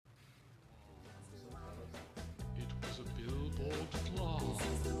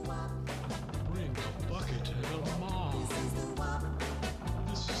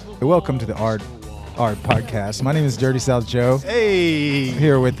Welcome to the Art Podcast. My name is Dirty South Joe. Hey,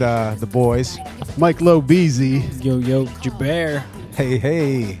 Here with the boys. Mike Low Beezy. Yo, Jabair.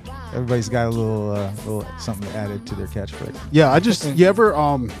 Hey. Everybody's got a little something added to their catchphrase. Yeah, you ever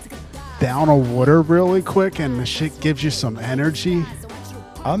down a water really quick and the shit gives you some energy?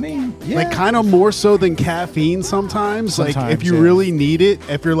 I mean, yeah. Like kind of more so than caffeine sometimes. Like if you really need it,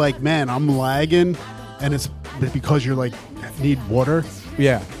 if you're like, man, I'm lagging and it's because you're like need water.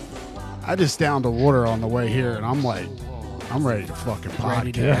 Yeah. I just downed the water on the way here and I'm like, I'm ready to fucking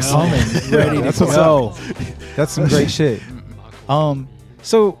podcast. Ready to go. That's some great shit.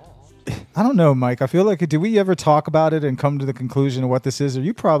 So I don't know, Mike. I feel like, did we ever talk about it and come to the conclusion of what this is? Or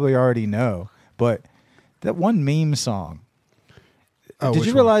you probably already know, but that one meme song. Oh, did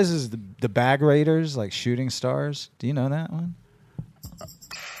you realize is the Bag Raiders, like Shooting Stars? Do you know that one?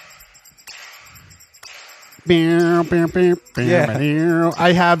 Yeah.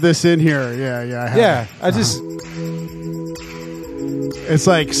 I have this in here. Yeah. I have it. It's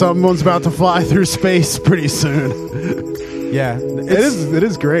like someone's about to fly through space pretty soon. Yeah. It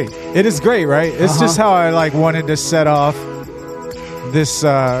is great. It is great, right? It's just how I like wanted to set off this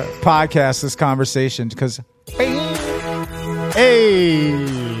podcast, this conversation, because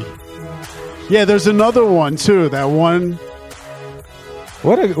hey, yeah, there's another one too. That one.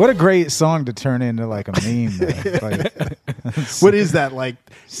 What a great song to turn into like a meme. Like, what is that, like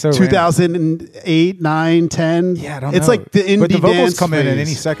so 2008, 9, 10? Yeah, I don't it's know. Like the indie but the vocals dance come in phase. at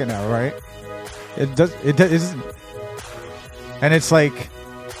any second now, right? It does. And it's like,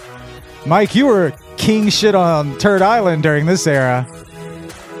 Mike, you were king shit on Turd Island during this era.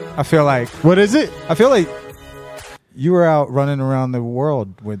 I feel like. What is it? I feel like you were out running around the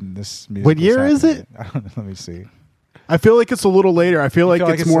world when this music What was year is happening. it? I don't know. Let me see. I feel like it's a little later. I feel like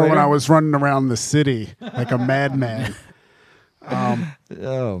like it's it's more later? when I was running around the city like a madman.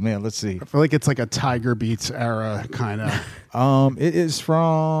 Oh man, let's see. I feel like it's like a Tiger Beats era kind of. It is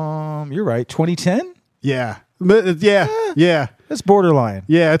from. You're right. 2010. Yeah. Yeah. That's borderline.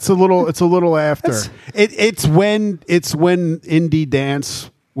 Yeah, it's a little after. It's when indie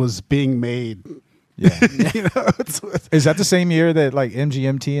dance was being made. Yeah. You know, Is that the same year that like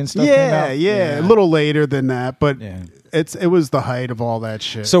MGMT and stuff came out? Yeah, a little later than that, but Yeah. it was the height of all that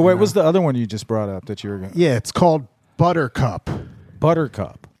shit. So what was the other one you just brought up that you were going to... Yeah, it's called Buttercup.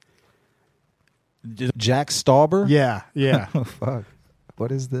 Buttercup. Jack Stauber? Yeah. Oh, fuck.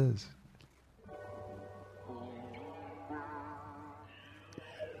 What is this?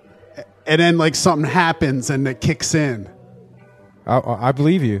 And then like something happens and it kicks in. I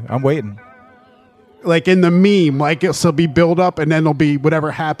believe you. I'm waiting. Like in the meme, like it'll be build up and then it'll be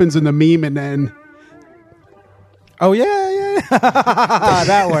whatever happens in the meme and then... Oh, yeah.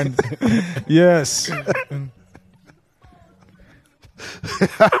 That one. Yes.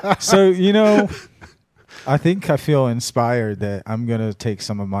 So, I think I feel inspired that I'm going to take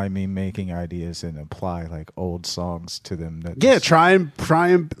some of my meme making ideas and apply like old songs to them. Try and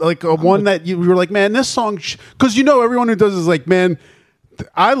like one that you were like, man, this song... Because everyone who does is like, man,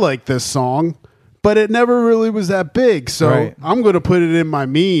 I like this song, but it never really was that big. So right. I'm going to put it in my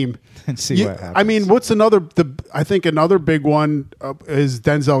meme. And see what happens. I mean, what's another... I think another big one is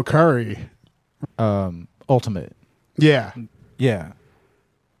Denzel Curry. Ultimate. Yeah. Yeah.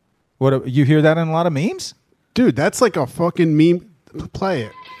 What you hear that in a lot of memes? Dude, that's like a fucking meme. Play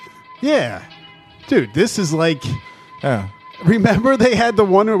it. Yeah. Dude, this is like... Yeah. Remember they had the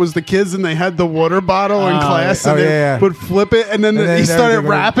one where it was the kids and they had the water bottle in class and they would flip it and then he started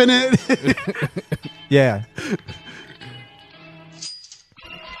rapping it? Yeah.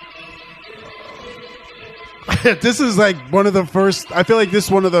 This is like one of the first... I feel like this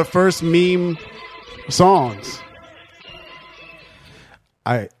is one of the first meme songs.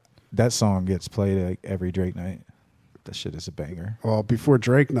 That song gets played like every Drake night. That shit is a banger. Well, before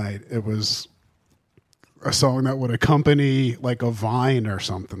Drake night, it was a song that would accompany like a Vine or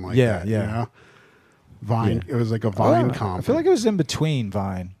something like that. Yeah. You know? Vine. Yeah. It was like a Vine comp. I feel like it was in between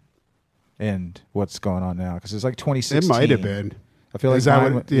Vine and what's going on now because it's like 2016. It might have been. I feel like Is that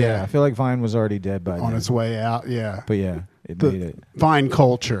Vine. what- yeah. I feel like Vine was already dead by On then. its way out. Yeah. But yeah, it made it. Vine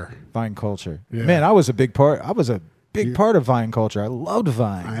culture. Vine culture. Yeah. Man, I was a big part. I was a big part of Vine culture. I loved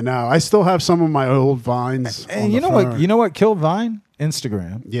Vine. I know. I still have some of my old Vines. And on you the know what? phone. You know what killed Vine?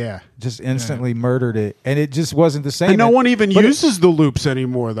 Instagram. Yeah. Just instantly murdered it, and it just wasn't the same. And no one even But uses the loops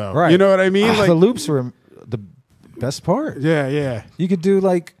anymore, though. Right. You know what I mean? the loops were the best part. Yeah. You could do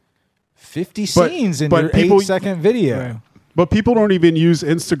like 50 scenes in but your people- 8-second video. Right. But people don't even use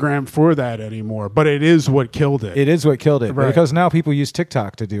Instagram for that anymore. But it is what killed it. It is what killed it Right. because now people use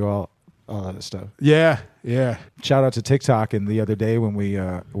TikTok to do all that stuff. Yeah. Shout out to TikTok. And the other day when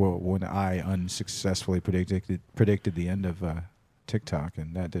when I unsuccessfully predicted the end of TikTok,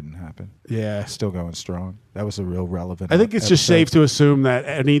 and that didn't happen. Yeah. Still going strong. That was a real relevant. I think it's just episode. safe to assume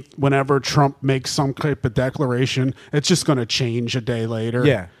that whenever Trump makes some type of declaration, it's just going to change a day later.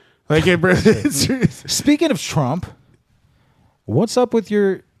 Yeah. Like Speaking of Trump, what's up with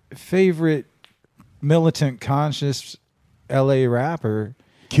your favorite militant conscious LA rapper?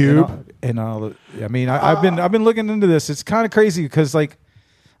 Cube and all. I mean, I've been looking into this. It's kind of crazy because like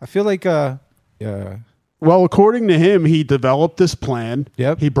I feel like Well, according to him, he developed this plan.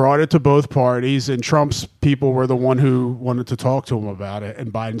 Yep. He brought it to both parties, and Trump's people were the one who wanted to talk to him about it.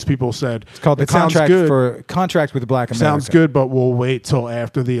 And Biden's people said, it's called the contract with Black America. Sounds good, but we'll wait till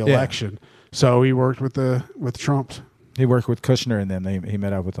after the election. So he worked with Trump. He worked with Kushner, and then he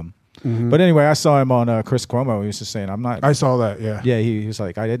met up with them. Mm-hmm. But anyway, I saw him on Chris Cuomo. He was just saying, I saw that, yeah. Yeah, he was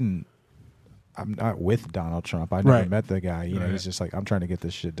like, I'm not with Donald Trump. I never met the guy. You know, he's just like, I'm trying to get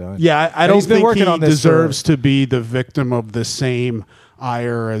this shit done. Yeah, I don't think he this deserves to be the victim of the same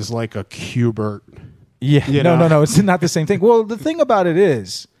ire as like a Cubert. Yeah, no. It's not the same thing. Well, the thing about it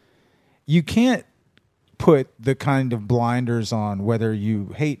is, you can't put the kind of blinders on whether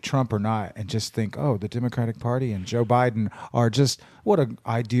you hate Trump or not and just think, oh, the Democratic Party and Joe Biden are just what an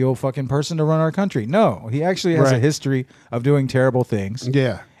ideal fucking person to run our country. No, he actually has a history of doing terrible things.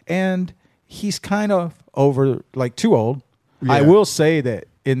 Yeah. And he's kind of too old. Yeah. I will say that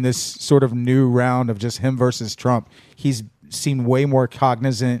in this sort of new round of just him versus Trump, he's seemed way more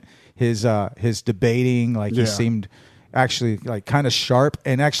cognizant. His debating, he seemed actually like kind of sharp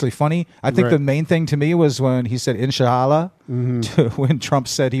and actually funny. I think the main thing to me was when he said inshallah when Trump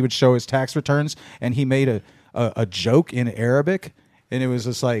said he would show his tax returns, and he made a joke in Arabic, and it was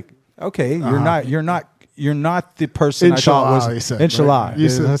just like, okay, you're not the person inshallah, I thought was said, inshallah. Right? You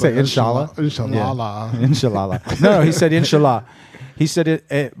said say inshallah. Inshallah. Yeah. Inshallah. No, he said inshallah. He said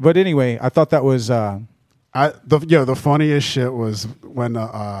it. But anyway, I thought that was. The funniest shit was when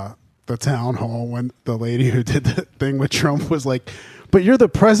the town hall, when the lady who did the thing with Trump was like, but you're the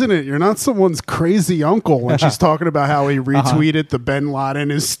president. You're not someone's crazy uncle. When she's talking about how he retweeted the Bin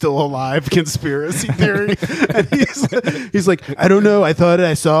Laden is still alive conspiracy theory. And he's like, I don't know. I thought it.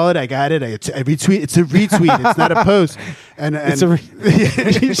 I saw it. I got it. I retweet. It's a retweet. It's not a post. And it's you're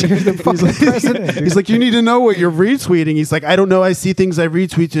the fucking president. He's like, you need to know what you're retweeting. He's like, I don't know. I see things. I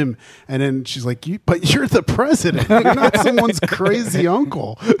retweet him. And then she's like, but you're the president. You're not someone's crazy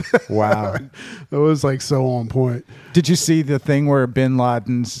uncle. Wow. It was like so on point. Did you see the thing where Bin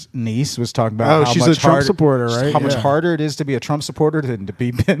Laden's niece was talking about how she's much a Trump supporter, right? How much harder it is to be a Trump supporter than to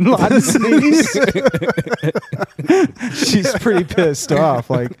be Bin Laden's niece? She's pretty pissed off.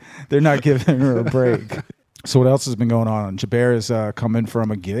 Like, they're not giving her a break. So what else has been going on? Jabair is coming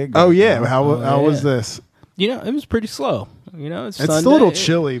from a gig. Oh, yeah. How was this? You know, it was pretty slow. You know, it's a little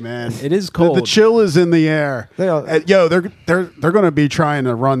chilly, man. It is cold. The chill is in the air. They're going to be trying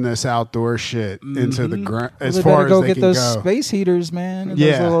to run this outdoor shit into the ground as far as they can go. Get those space heaters, man.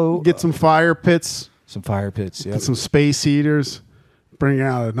 Get some fire pits. Some fire pits. Yeah. Get some space heaters. Bring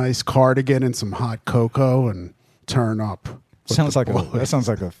out a nice cardigan and some hot cocoa and turn up. That sounds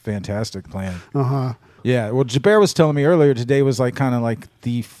like a fantastic plan. Yeah. Well, Jabair was telling me earlier today was like kind of like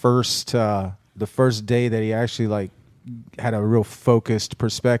the first day that he actually like had a real focused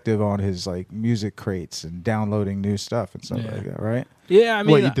perspective on his like music crates and downloading new stuff and stuff like that, right? Yeah, I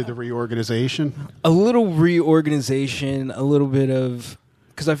mean, you did the reorganization? A little reorganization, a little bit of,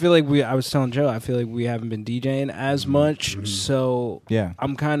 because I feel like I was telling Joe, I feel like we haven't been DJing as much, so yeah,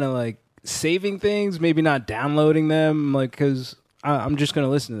 I'm kind of like saving things, maybe not downloading them, like because I'm just gonna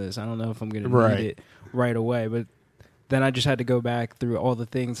listen to this. I don't know if I'm gonna need it right away, but then I just had to go back through all the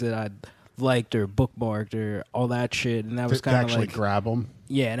things that I'd liked or bookmarked or all that shit, and that was kind of like actually grab them.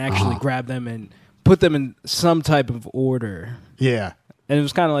 Yeah, and actually grab them and put them in some type of order. Yeah, and it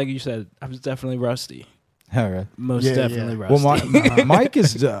was kind of like you said. I was definitely rusty. All right. Most definitely rusty. Well, Mike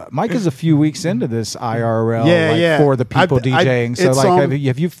is a few weeks into this IRL for the people DJing. So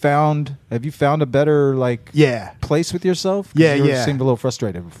have you found a better place with yourself? You seemed a little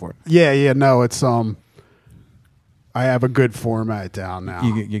frustrated before. Yeah. No, it's I have a good format down now.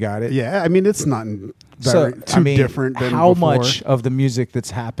 You got it? Yeah. I mean, it's not too different than how before. much of the music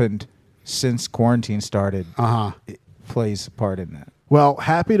that's happened since quarantine started it plays a part in that? Well,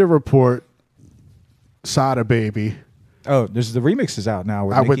 happy to report Sada Baby Oh, there's the remixes out now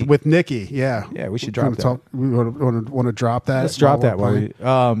with Nicki. With Nicki. Yeah, yeah, we should drop that. We want to drop that. Let's drop that while we.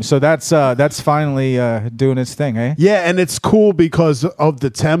 So that's finally doing its thing, eh? Yeah, and it's cool because of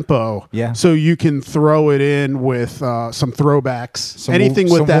the tempo. Yeah. So you can throw it in with some throwbacks. Anything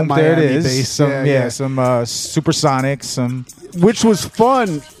with that Miami bass. Some supersonics. Which was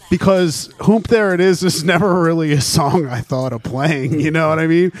fun because Hoop There It Is never really a song I thought of playing. You know what I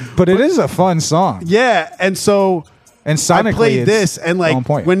mean? But it is a fun song. Yeah, and so. And sonically, I played this, and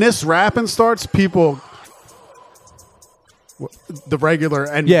like when this rapping starts, people, the regular,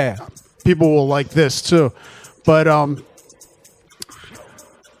 and people will like this too. But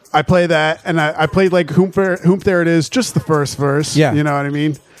I play that, and I played like Hoop There It Is, just the first verse. Yeah, you know what I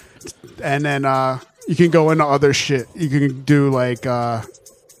mean. And then you can go into other shit. You can do like other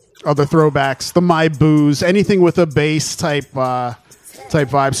throwbacks, the My Booze, anything with a bass type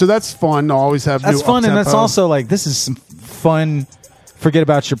vibe. So that's fun. I'll always have that's new fun, up-tempo. and that's also like this is some fun. Forget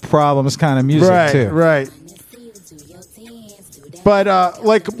about your problems, kind of music too. Right. But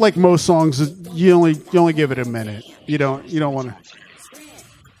like most songs, you only give it a minute. You don't want to.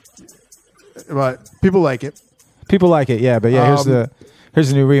 But people like it. People like it, yeah. But yeah, here's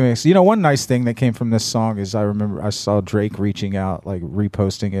the new remix. You know, one nice thing that came from this song is I remember I saw Drake reaching out, like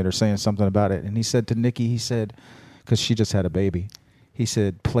reposting it or saying something about it, and he said to Nicki, he said, because she just had a baby. He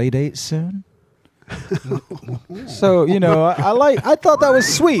said, "Play date soon." So I thought that was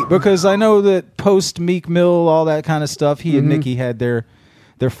sweet because I know that post Meek Mill, all that kind of stuff, he and Nicki had their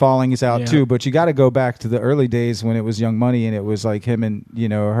fallings out too. But you got to go back to the early days when it was Young Money and it was like him and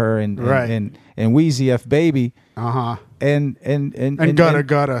her and Weezy F Baby, and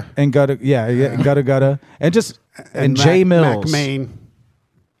Gutta and just and Jay Mills. Mac Main.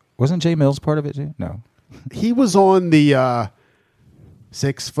 Wasn't Jay Mills part of it too? No, he was on the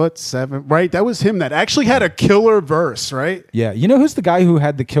 6'7", right? That was him that actually had a killer verse, right? Yeah. You know who's the guy who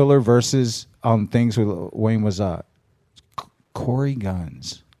had the killer verses on things with Wayne was Corey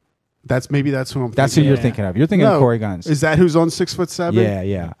Guns. That's who I'm That's who you're thinking of. You're thinking of Corey Guns. Is that who's on 6'7"?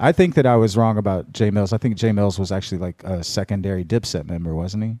 Yeah. I think that I was wrong about Jay Mills. I think Jay Mills was actually like a secondary Dipset member,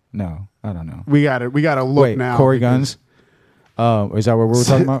 wasn't he? No, I don't know. We got to look now. Corey Guns. Is that what we were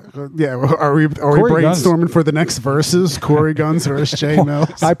talking about? Yeah. Are we brainstorming Guns for the next verses? Corey Guns versus Jay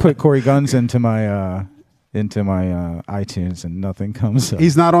Mills. I put Corey Guns into my iTunes and nothing comes up.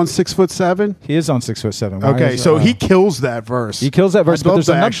 He's not on 6'7"? He is on 6'7". Okay, so he kills that verse. He kills that verse. I'd love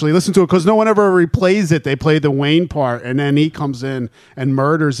to actually listen to it because no one ever replays it. They play the Wayne part and then he comes in and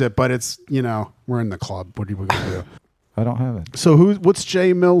murders it. But it's we're in the club. What are we gonna do? I don't have it. So what's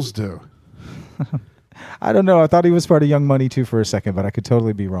Jay Mills do? I don't know. I thought he was part of Young Money too for a second, but I could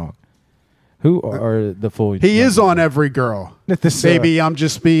totally be wrong. Who are the full? He is on Every Girl. Baby, I'm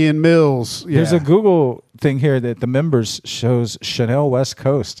just being Mills. Yeah. There's a Google thing here that the members shows Chanel West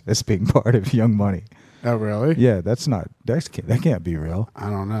Coast as being part of Young Money. Oh, really? Yeah, that can't be real. I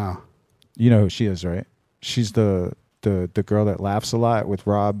don't know. You know who she is, right? She's the girl that laughs a lot with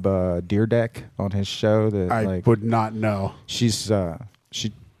Rob Deerdeck on his show. That I would not know. She's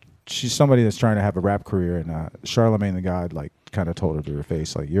somebody that's trying to have a rap career, and Charlemagne the God kind of told her to her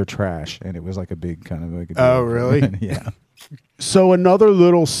face, like, "You're trash," and it was like a big kind of like a deal. Oh, really? Yeah. So another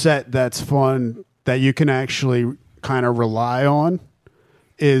little set that's fun that you can actually kind of rely on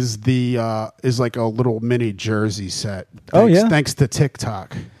is like a little mini Jersey set. Thanks to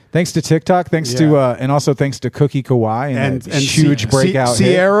TikTok. Thanks to TikTok, and also thanks to Cookie Kawhi and huge breakout.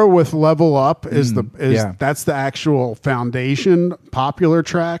 Sierra with Level Up that's the actual foundation popular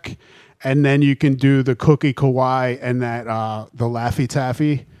track, and then you can do the Cookie Kawhi and that the Laffy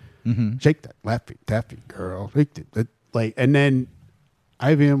Taffy, shake that Laffy Taffy girl, and then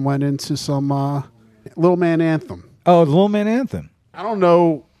I even went into some Little Man Anthem. Oh, the Little Man Anthem. I don't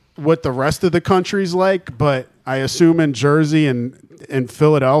know what the rest of the country's like, but I assume in Jersey and in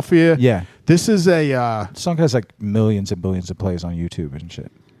Philadelphia, this is a song has like millions and billions of plays on YouTube and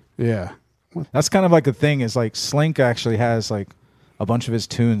shit. Yeah, that's kind of like the thing is like Slink actually has like a bunch of his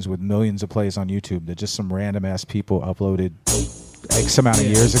tunes with millions of plays on YouTube that just some random ass people uploaded X amount of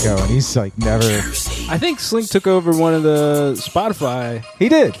years ago, and he's like never. I think Slink took over one of the Spotify. He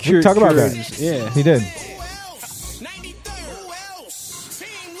did. Talk about that. Yeah, he did.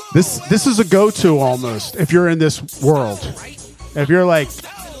 This is a go-to almost if you're in this world. If you're like,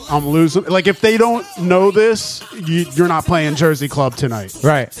 I'm losing. Like if they don't know this, you're not playing Jersey Club tonight,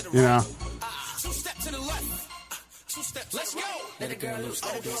 right? You know.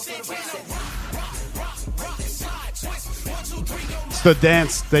 It's the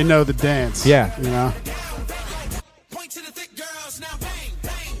dance. They know the dance. Yeah. You know.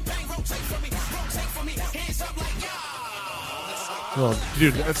 Well,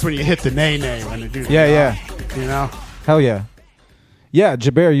 dude, that's when you hit the nay when you do. Yeah. You know. Hell yeah. Yeah,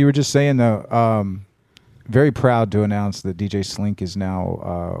 Jabair, you were just saying though. Very proud to announce that DJ Slink is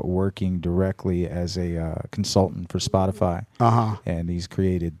now working directly as a consultant for Spotify. And he's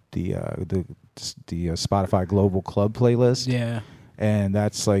created the Spotify Global Club playlist. Yeah. And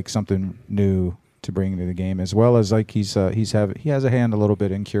that's like something new to bring to the game, as well as like he has a hand a little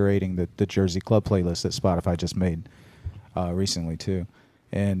bit in curating the Jersey Club playlist that Spotify just made recently too.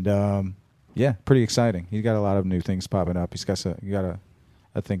 And yeah, pretty exciting. He's got a lot of new things popping up. He's got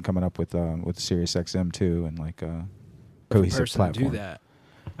a thing coming up with Sirius XM too, and like a cohesive platform. Do that.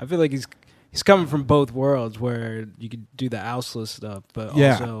 I feel like he's coming from both worlds, where you could do the houseless stuff, but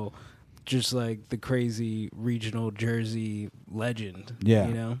also just like the crazy regional Jersey legend. Yeah,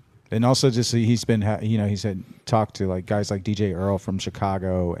 you know. And also just he's been he's had talked to like guys like DJ Earl from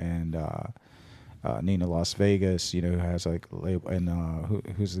Chicago and Nina Las Vegas, who has like and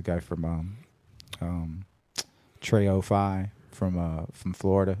who's the guy from Trey O5 from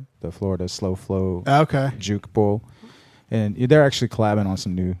Florida, the Florida Slow Flow Juke Bowl, and they're actually collabing on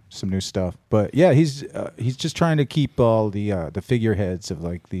some new stuff. But yeah, he's just trying to keep all the figureheads of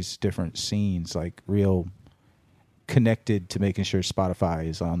like these different scenes like real connected to making sure Spotify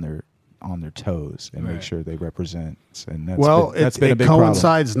is on their toes and make sure they represent. And that's been a big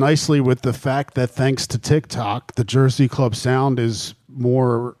coincides problem. Nicely with the fact that thanks to TikTok, the Jersey Club sound is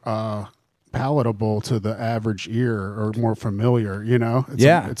more palatable to the average ear, or more familiar,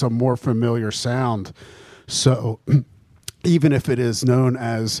 it's a more familiar sound. So even if it is known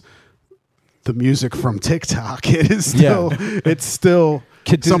as the music from TikTok, it's still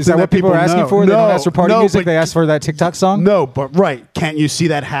is that what people are asking for? They don't ask for party music, they ask for that TikTok song? No, but can't you see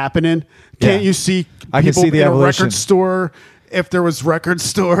that happening? Can't you see I can see the in evolution. A record store? If there was record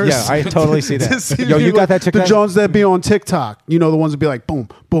stores. Yeah, I totally see that. Yo, you got that TikTok? The Jones that be on TikTok. The ones that be like boom,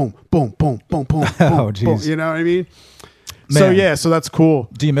 boom, boom, boom, boom, boom, oh, boom. Jeez. You know what I mean? Man. So that's cool.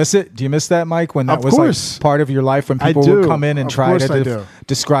 Do you miss it? Do you miss that, Mike? When that of was course. like part of your life, when people would come in and try to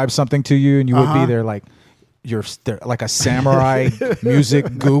describe something to you, and you would be there like you're like a samurai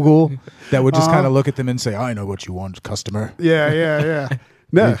music Google that would just kind of look at them and say, "I know what you want, customer." Yeah.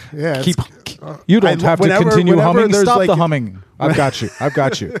 No, you don't have to continue humming. Stop like, the humming. I've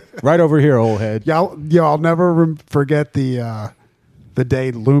got you. Right over here, old head. I'll never forget the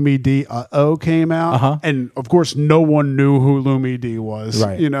day Lumi D came out, and of course, no one knew who Lumi D was.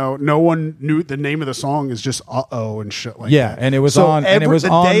 Right. No one knew the name of the song is just and shit like that. Yeah, and it was on the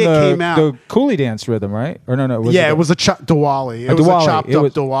Coolie Dance rhythm, right? Or no, it was a Diwali. It was a chopped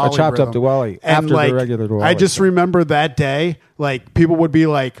up Diwali after the regular Diwali. I just remember that day, like people would be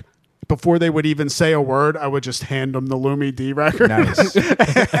like, before they would even say a word, I would just hand them the Lumi D record. Nice.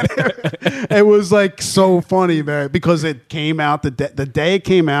 It was like so funny, man, because it came out the day it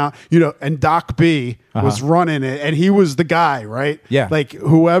came out, and Doc B was running it, and he was the guy, right? Yeah. Like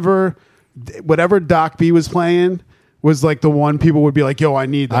whatever Doc B was playing was like the one people would be like, yo, I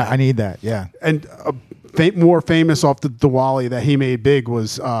need that. I need that, yeah. And more famous off the Diwali that he made big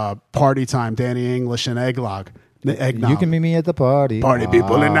was Party Time, Danny English and Eggnog. You can meet me at the party. Party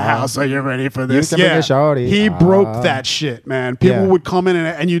people in the house. Are you ready for this? He broke that shit, man. People would come in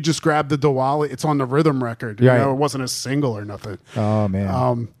and you just grab the Diwali. It's on the rhythm record. It wasn't a single or nothing. Oh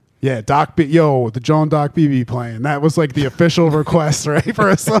man. Doc B. The Joan Doc B be playing. That was like the official request, right, for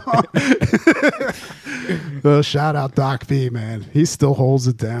a song. Shout out Doc B, man. He still holds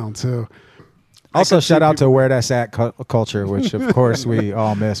it down too. Also, shout out to Where That's At culture, which of course we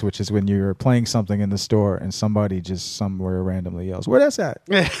all miss, which is when you're playing something in the store and somebody just somewhere randomly yells, "Where that's at?"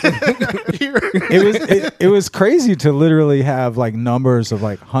 It was crazy to literally have like numbers of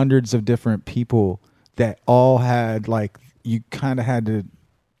like hundreds of different people that all had like, you kind of had to,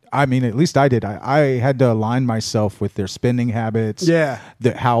 I mean, at least I did. I had to align myself with their spending habits. Yeah.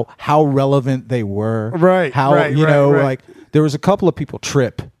 How relevant they were. Right. Like there was a couple of people,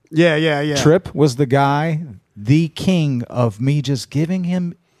 Trip. Yeah. Trip was the guy, the king of me just giving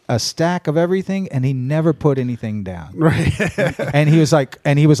him a stack of everything, and he never put anything down. Right. and he was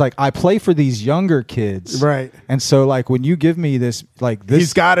like, I play for these younger kids. Right. And so like when you give me this,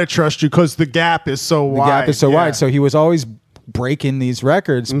 he's got to trust you because the gap is so wide. The gap is so wide. So he was always breaking these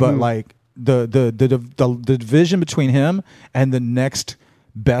records, but like the division between him and the next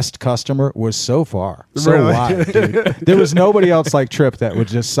best customer was so far, so wide, dude. There was nobody else like Trip that would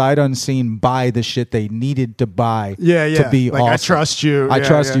just sight unseen buy the shit they needed to buy to be like, awesome. I trust you. I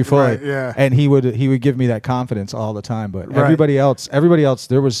trust you fully. Right, yeah. And he would give me that confidence all the time. But everybody else,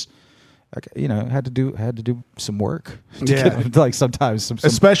 there was, had to do some work. To get, like sometimes some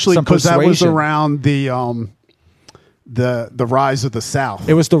especially because that was persuasion. around the rise of the South.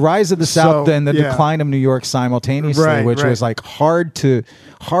 It was the rise of the South, So, then the yeah. decline of New York simultaneously, Right, which right. was like hard to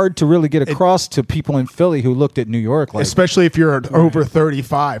really get across to people in Philly who looked at New York like. Especially if you're over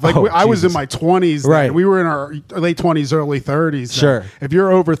 35. Like Oh, I was in Jesus. my 20s. Right. Then. We were in our late 20s, early 30s. then. Sure. If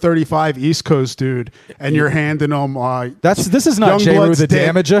you're over 35 East Coast dude and you're handing them This is not J. Rue the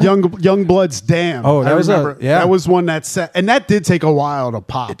Damager. Young Blood's Damn. Oh, that I was remember. that was one that set, and that did take a while to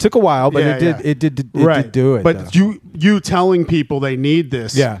pop. It took a while, but Yeah, it did Right. do it. But though. you telling people they need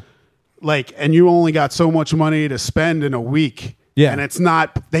this. Yeah. Like, and you only got so much money to spend in a week. Yeah. And it's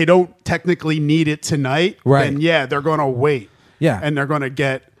not, they don't technically need it tonight. Right. Then yeah, they're going to wait. Yeah. And they're going to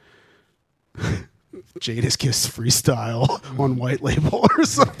get Jada's Kiss freestyle on white label or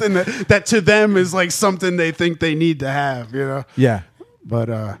something that to them is like something they think they need to have, you know? Yeah. But,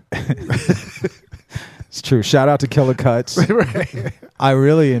 It's true. Shout out to Killer Cuts. right. I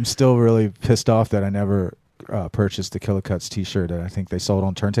really am still really pissed off that I never purchased the Killer Cuts T-shirt that I think they sold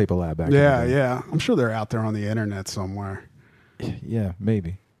on Turntable Lab back. Yeah, in the day. yeah. I'm sure they're out there on the internet somewhere. Yeah,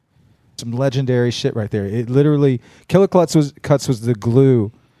 maybe. Some legendary shit right there. It literally Killer Cuts was the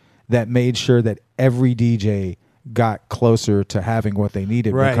glue that made sure that every DJ got closer to having what they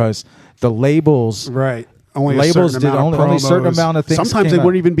needed Right. because the labels Right. Only Labels a certain did amount of only a certain promos. amount of things Sometimes came they out.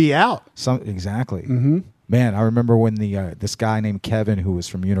 wouldn't even be out. Exactly. Mm-hmm. Man, I remember when the this guy named Kevin, who was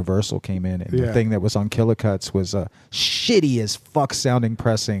from Universal, came in, and the Yeah. thing that was on Killer Cuts was a shitty as fuck sounding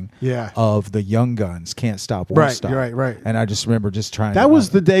pressing Yeah. of the Young Guns, Can't Stop, Won't Right, Stop. right. And I just remember just trying. That was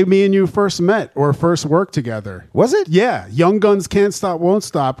the day me and you first met or first worked together. Was it? Yeah, Young Guns Can't Stop, Won't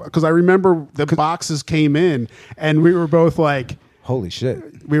Stop. Because I remember the boxes came in, and we were both like, Holy shit!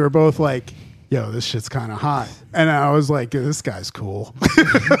 yo, this shit's kind of hot. And I was like, this guy's cool.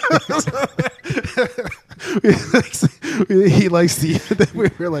 He likes the. We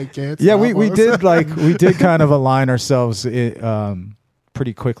were like, can't Yeah, stop, we won't did stop. we did kind of align ourselves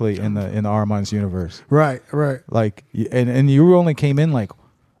pretty quickly in the Armand's universe. Right. Like, and you only came in like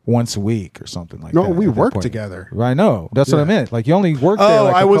once a week or something like No, that. we at that worked point. together. I know. That's what I Yeah. meant. Like you only worked Oh, there.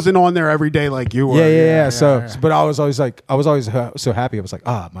 Like I a wasn't on there every day like you were. Yeah. So, but I was always so happy. I was like,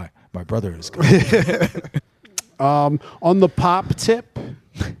 my brother is good. On the pop tip,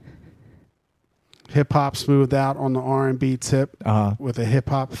 hip hop smoothed out on the R&B tip with a hip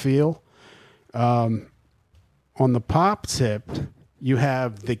hop feel. On the pop tip, you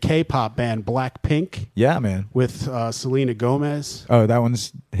have the K-pop band Blackpink Yeah, man. with Selena Gomez. Oh, that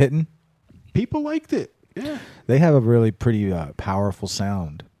one's hitting. People liked it. Yeah. They have a really pretty powerful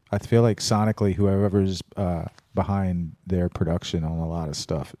sound. I feel like sonically, whoever's behind their production on a lot of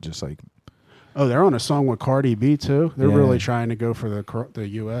stuff, just like Oh, they're on a song with Cardi B too. They're Yeah. really trying to go for the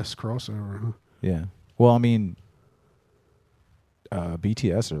U.S. crossover. Huh? yeah. Well, I mean,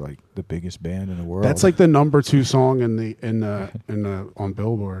 BTS are like the biggest band in the world. That's like the number 2 song in the on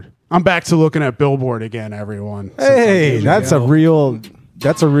Billboard. I'm back to looking at Billboard again, everyone. Hey, Since that's a I'm real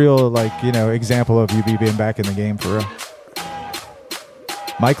like, example of you being back in the game for real.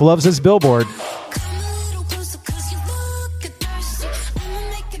 Mike loves his Billboard.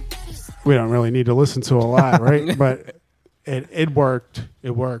 We don't really need to listen to a lot, right? But it worked. It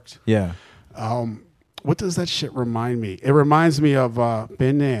worked. Yeah. What does that shit remind me? It reminds me of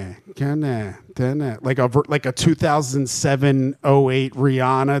Been There, Can There, Done That. Like a 2007, 08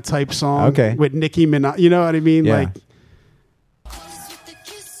 Rihanna type song. Okay. With Nicki Minaj. You know what I mean? Yeah. Like.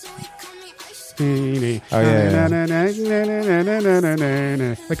 Oh, yeah.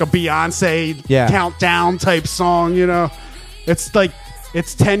 Like a Beyonce Yeah. countdown type song, you know? It's like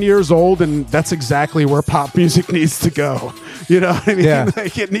it's 10 years old and that's exactly where pop music needs to go. You know what I mean? Yeah.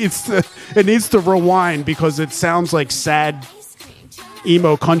 Like it needs to rewind because it sounds like sad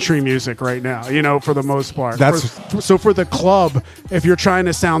emo country music right now, you know, for the most part. So for the club, if you're trying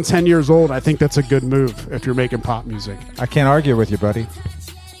to sound 10 years old, I think that's a good move if you're making pop music. I can't argue with you, buddy.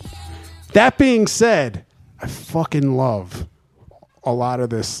 That being said, I fucking love a lot of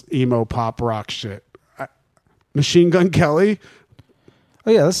this emo pop rock shit. Machine Gun Kelly, Oh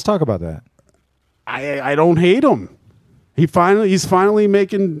yeah, let's talk about that. I don't hate him. He's finally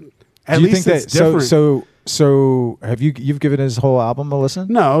making at Do you least think it's that different. so have you've given his whole album a listen?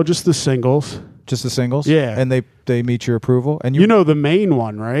 No, just the singles. Just the singles? Yeah. And they meet your approval? And You know the main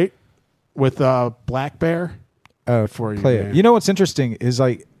one, right? With Black Bear. For you, play man. it. You know what's interesting is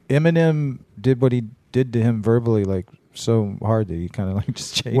like Eminem did what he did to him verbally like so hard that he kind of like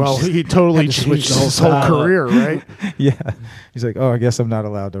just changed. Well, he totally Had to switch changed the whole his whole style up. career, right? yeah. He's like, oh, I guess I'm not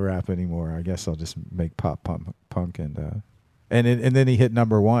allowed to rap anymore. I guess I'll just make pop punk and then he hit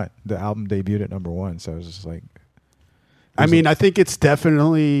number 1. The album debuted at number 1. So it was just like, I mean, I think it's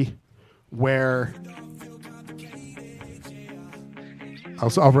definitely where I'll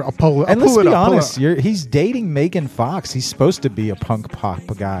pull it. And I'll let's pull it be up, pull it honest, he's dating Megan Fox. He's supposed to be a punk pop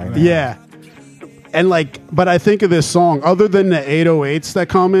guy. up. Now. Yeah. And but I think of this song, other than the 808s that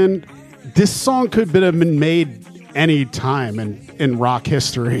come in, this song could have been made any time in rock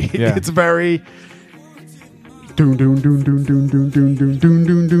history. Yeah. It's very doom doom doom doom doom doom doom doom doom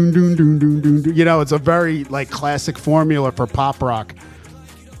doom doom doom doom doom doom. You know, it's a very classic formula for pop rock.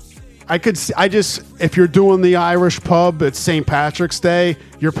 If you're doing the Irish pub, it's St. Patrick's Day,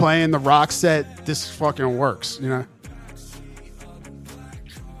 you're playing the rock set, this fucking works, you know?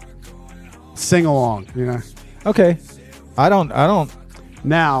 Sing along, you know? Okay. I don't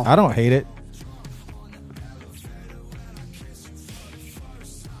hate it.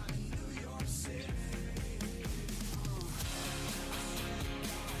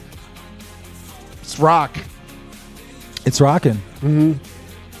 It's rock. It's rocking. Mm-hmm.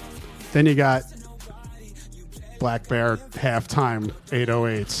 Then you got Black Bear halftime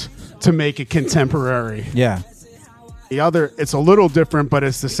 808s to make it contemporary. Yeah. The other, it's a little different, but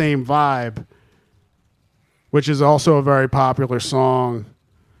it's the same vibe, which is also a very popular song.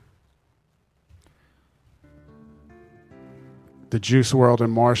 The Juice WRLD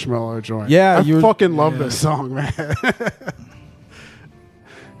and Marshmello joint. Yeah, I fucking love this song, man.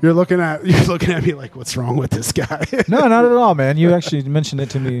 You're looking at me like, what's wrong with this guy? No, not at all, man. You actually mentioned it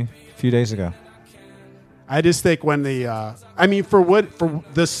to me a few days ago. I just think when for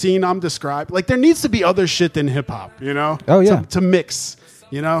the scene I'm describing, there needs to be other shit than hip hop, you know? Oh yeah. To mix,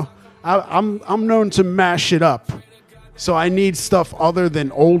 you know? I'm known to mash it up. So I need stuff other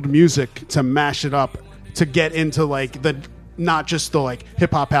than old music to mash it up to get into not just the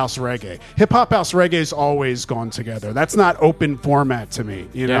hip hop house reggae. Hip hop house reggae's always gone together. That's not open format to me,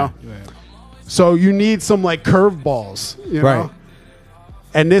 you know? Yeah. So you need some curveballs, you know?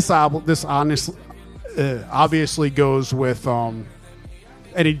 And this album, honestly, obviously goes with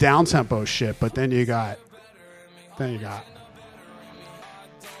any down tempo shit, but then you got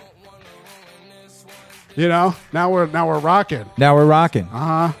you know, now we're rocking. Now we're rocking.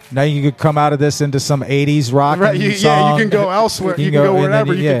 Uh-huh. Now you could come out of this into some 80s rocking song. Yeah, you can go elsewhere. You can go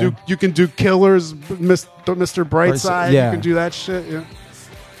wherever. You can do Killers, Mr. Brightside. Yeah. You can do that shit. Yeah.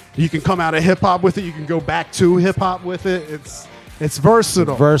 You can come out of hip hop with it. You can go back to hip hop with it. It's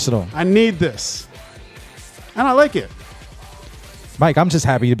versatile. Versatile. I need this. And I like it. Mike, I'm just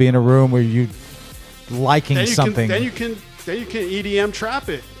happy to be in a room where you liking something. Then you can EDM trap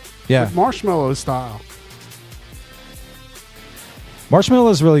it. Yeah. With Marshmello style.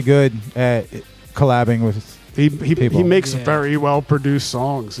 Marshmello is really good at collabing with people. He makes very well produced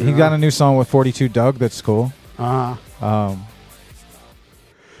songs. He got a new song with 42 Doug that's cool.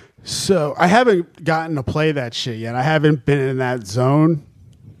 So I haven't gotten to play that shit yet. I haven't been in that zone.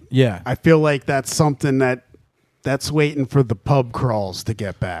 Yeah. I feel like that's something that's waiting for the pub crawls to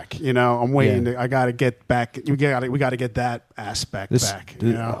get back. You know, I'm waiting. I got to get back. We got to get that aspect back.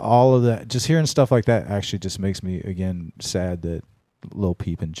 You know? All of that. Just hearing stuff like that actually just makes me again sad that Lil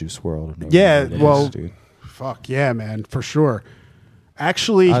Peep and Juice WRLD. Yeah. Well, dude. Fuck yeah, man, for sure.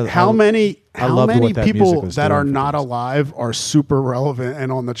 Actually, how many people that are not alive are super relevant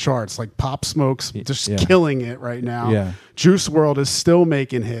and on the charts? Like Pop Smoke's just killing it right now. Yeah. Juice WRLD is still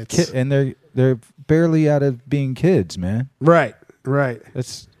making hits, and they're barely out of being kids, man. Right.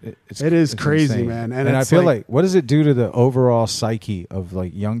 It is crazy, insane. man. And I feel like what does it do to the overall psyche of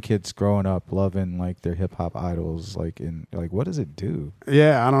young kids growing up loving their hip hop idols? What does it do?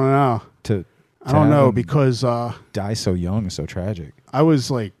 Yeah, I don't know. I don't know because die so young is so tragic. I was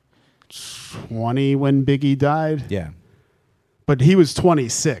 20 when Biggie died. Yeah. But he was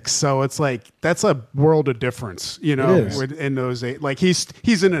 26, so it's that's a world of difference, you know. In those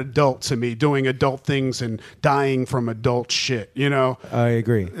he's an adult to me, doing adult things and dying from adult shit, you know. I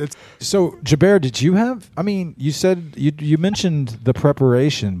agree. So Jabair, did you have? I mean, you said you mentioned the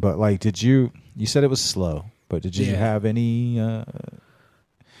preparation, but did you? You said it was slow, but did you have any?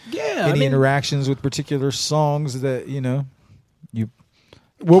 Any interactions with particular songs that you?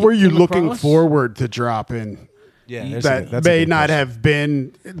 What were you looking forward to drop in? Yeah, that may not have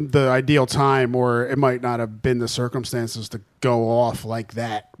been the ideal time, or it might not have been the circumstances to go off like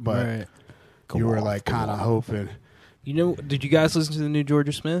that. But you were kind of hoping. Did you guys listen to the new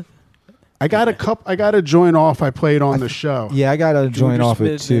Georgia Smith? I got a joint off. I played on the show. Yeah, I got a joint off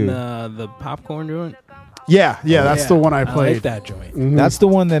it too. The popcorn joint. Yeah, that's the one I played. I like that joint. Mm-hmm. That's the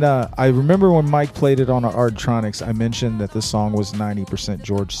one that I remember when Mike played it on Ardtronics. I mentioned that the song was 90%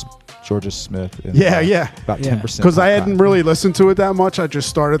 Georgia Smith. And about 10%. Because I hadn't really listened to it that much. I just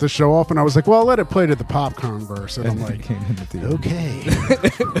started the show off, and I was like, well, I'll let it play to the popcorn verse. And I'm like, okay.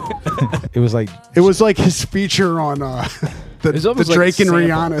 It was like his feature on It's the almost like Drake a and sample.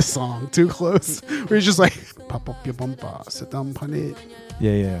 Rihanna song, Too Close, where he's just like, pop up your bumper, sit down on it.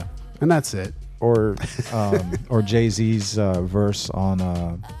 Yeah. And that's it. Or Jay-Z's verse on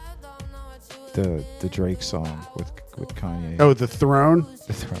the Drake song with Kanye. Oh, The Throne?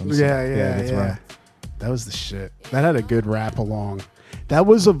 The Throne. Yeah. The Throne. That was the shit. That had a good rap along. That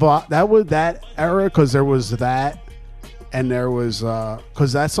was that era, because there was that, and there was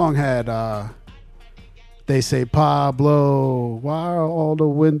because that song had they say, Pablo, why are all the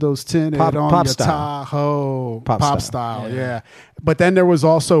windows tinted Pop on your style. Tahoe? Pop Style, yeah. But then there was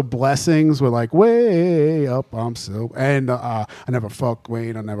also Blessings with like, way up, I'm so, and I never fuck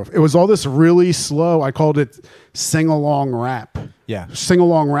Wayne, it was all this really slow, I called it sing-along rap. Yeah.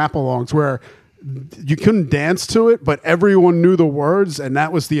 Sing-along rap-alongs where you couldn't dance to it, but everyone knew the words, and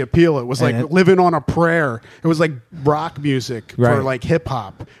that was the appeal. It was like living on a prayer. It was like rock music for like hip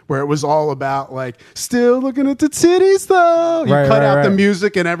hop, where it was all about like still looking at the titties though. You cut out the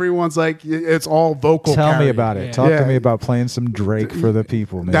music, and everyone's like, it's all vocal. Tell carry. me about it. Talk to me about playing some Drake for the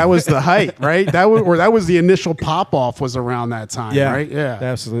people, man. That was the height, right? That was the initial pop off was around that time, right? Yeah,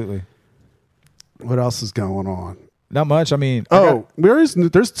 absolutely. What else is going on? Not much. I mean,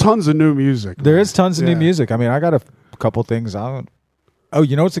 there's tons of new music. There is tons of new music. I mean, I got a couple things out. Oh,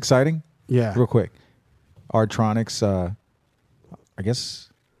 you know what's exciting? Yeah. Real quick. Ardtronics, I guess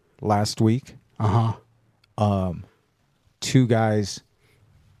last week. Two guys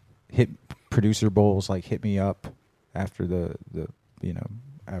producer bowls hit me up after the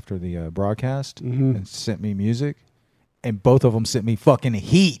broadcast and sent me music, and both of them sent me fucking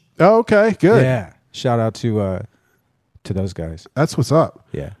heat. Oh, okay, good. Yeah. Shout out to those guys. That's what's up.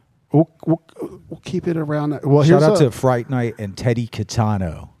 Yeah. We'll keep it around. Well, shout out to Fright Night and Teddy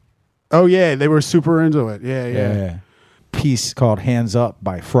Catano. Oh yeah, they were super into it. Yeah. Piece called "Hands Up"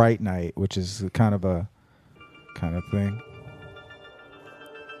 by Fright Night, which is kind of thing.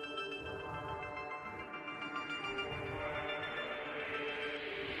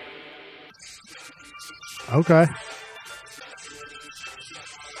 Okay.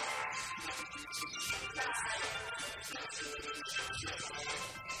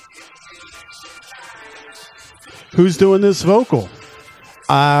 Who's doing this vocal?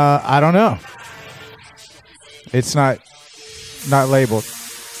 I don't know. It's not labeled.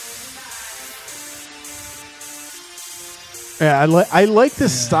 Yeah, I like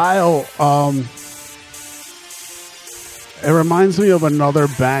this style. It reminds me of another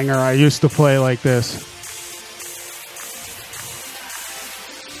banger I used to play like this.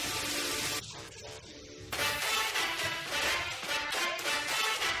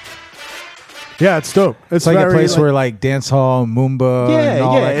 Yeah, it's dope. It's like a place where dancehall, Moomba, and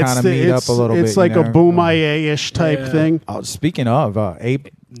all that kind of meet up a little bit. It's like a boom-ish type thing. Oh, speaking of Ape,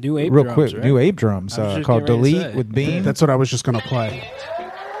 new Ape real drums, quick, right? new Ape drums called Delete with Beam. That's what I was just gonna play.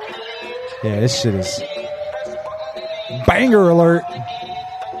 Yeah, this shit is banger alert.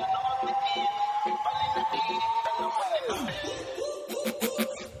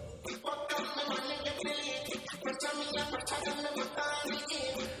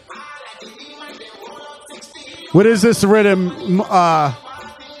 What is this rhythm?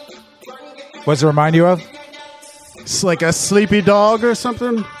 What's it remind you of? It's like a sleepy dog or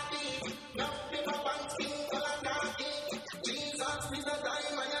something.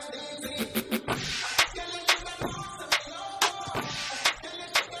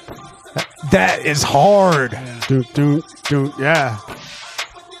 That is hard. Yeah.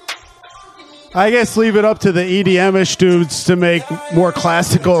 I guess leave it up to the EDM-ish dudes to make more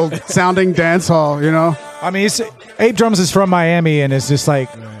classical sounding dancehall, you know? I mean, Ape Drums is from Miami, and it's just like...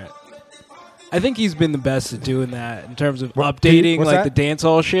 I think he's been the best at doing that in terms of updating the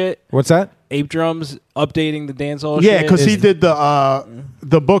dancehall shit. What's that? Ape Drums updating the dancehall shit. Yeah, because he did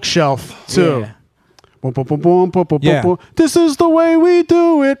the bookshelf, too. Yeah. Yeah. This is the way we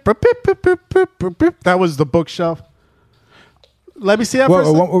do it. That was the bookshelf. Let me see that for a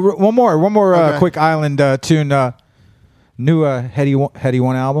second. One more Okay. quick island tune. New Heady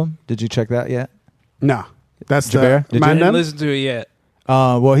One album. Did you check that yet? No. That's Jabair? the... I didn't listen to it yet.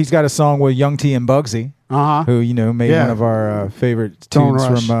 Well, he's got a song with Young T and Bugsy, who made one of our favorite tunes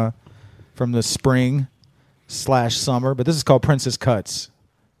from the spring/summer. But this is called Princess Cuts.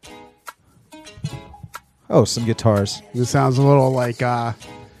 Oh, some guitars. This sounds a little like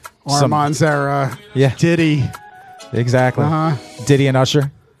Armand's era. Yeah. Diddy. Exactly. Diddy and Usher.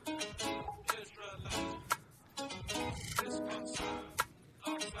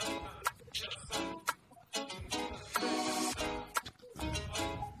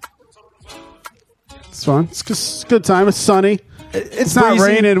 It's fun. It's a good time. It's sunny. It's not breezy.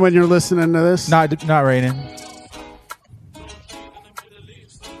 raining when you're listening to this. Not raining.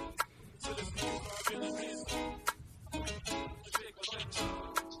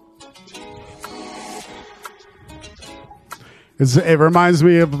 It reminds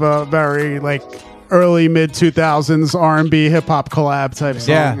me of a very like early mid 2000s R&B hip hop collab type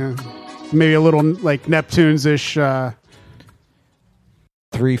song. Yeah. Maybe a little like Neptunes ish.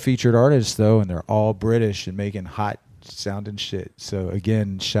 3 featured artists though, and they're all British and making hot sounding shit. So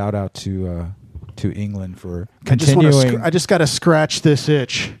again, shout out to England for continuing. I just got to scratch this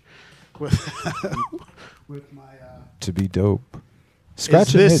itch with my. To be dope. Scratch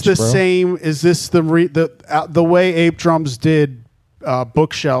is this itch, the bro. same? Is this the way Ape Drums did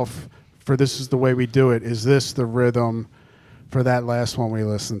Bookshelf for This Is the Way We Do It? Is this the rhythm for that last one we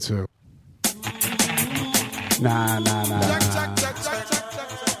listened to? Nah.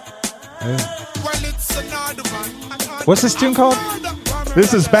 What's this tune called?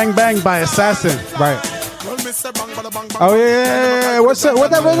 This is Bang Bang by Assassin. Right. Oh yeah. What's that?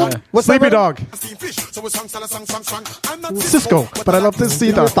 What that rhythm? What's Sleepy that rhythm? Dog. Cisco, but I love this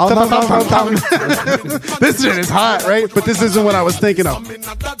cedar. This shit is hot, right? But this isn't what I was thinking of.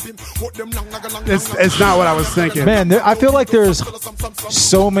 It's not what I was thinking. Man, I feel like there's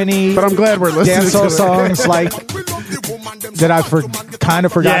so many. But I'm glad we're listening to dancehall it. songs like that I kind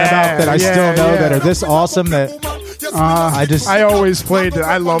of forgot about that I still know that are this awesome that I always played it.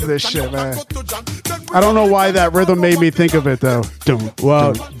 I love this shit, man. I don't know why that rhythm made me think of it though.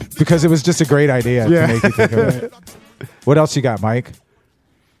 Well, because it was just a great idea to make you think of it. What else you got, Mike?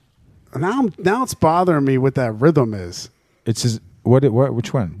 Now it's bothering me what that rhythm is. It's just,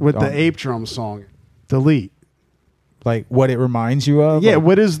 which one? With the Ape Drum song. Delete. Like what it reminds you of? Yeah, like,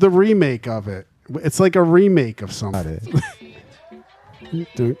 what is the remake of it? It's like a remake of something. Got it.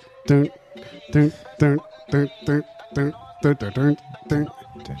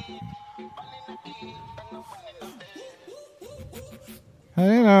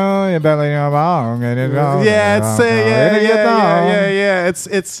 You know, your belly wrong, and it all. Yeah, it's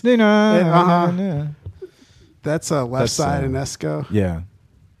It's you know, That's a Left Side and Esco. Yeah,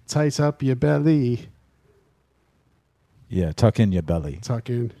 Tight up your belly. Yeah, tuck in your belly. Tuck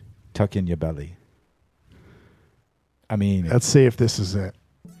in your belly. I mean, let's see if this is it.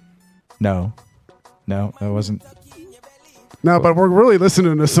 No, that wasn't. No, but we're really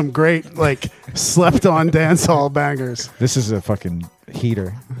listening to some great, like, slept-on dancehall bangers. This is a fucking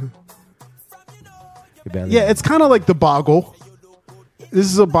heater. Yeah, it's kind of like the Boggle. This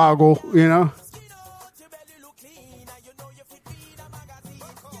is a Boggle, you know?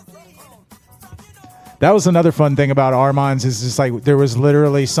 That was another fun thing about Armand's is just like there was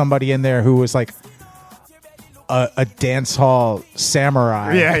literally somebody in there who was like a dance hall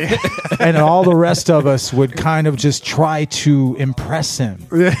samurai. Yeah. And all the rest of us would kind of just try to impress him.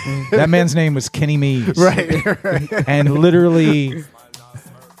 Yeah. That man's name was Kenny Mees. Right. And literally,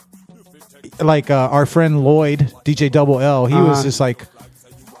 like our friend Lloyd, DJ Double L, he was just like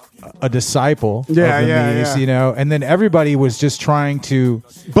a disciple of the Mees, you know? And then everybody was just trying to...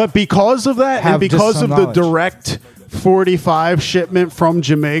 But because of that, and because of the knowledge. direct 45 shipment from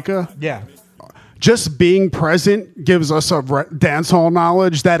Jamaica... Yeah. Just being present gives us a dance hall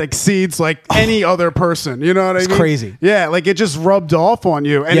knowledge that exceeds like any other person. You know what I mean? It's crazy. Yeah, like it just rubbed off on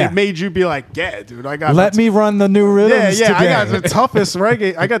you, and it made you be like, "Yeah, dude, I got." Let me run the new rhythms. Yeah, today. I got the toughest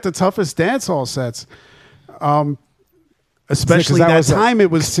reggae. I got the toughest dance hall sets. Especially that time,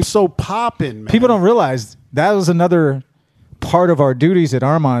 it was so popping. People don't realize that was another part of our duties at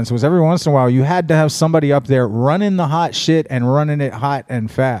Armand's was every once in a while you had to have somebody up there running the hot shit and running it hot and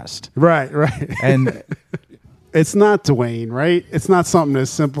fast. Right. And it's not Dwayne, right? It's not something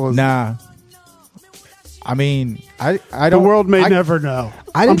as simple as I mean, I don't. The world may never know.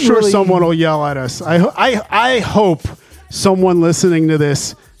 I'm sure someone will yell at us. I hope someone listening to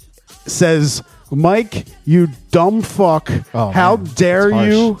this says, "Mike, you dumb fuck! How dare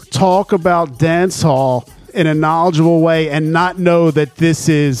you talk about dance hall in a knowledgeable way and not know that this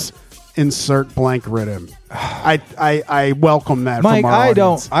is insert blank rhythm." I welcome that. Mike, from our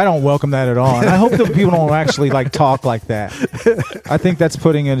audience. I don't welcome that at all. And I hope that people don't actually like talk like that. I think that's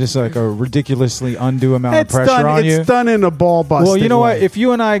putting in just like a ridiculously undue amount of pressure on you. It's done in a ball busting. Well, you know way. what? If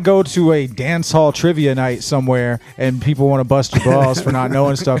you and I go to a dance hall trivia night somewhere and people want to bust your balls for not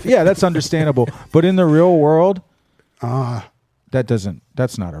knowing stuff, yeah, that's understandable. But in the real world,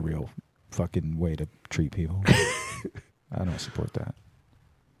 that's not a real fucking way to treat people. I don't support that.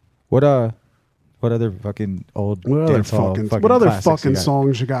 What other fucking old what other fucking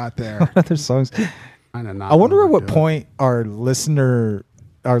songs you got there? What other songs? I wonder at what point our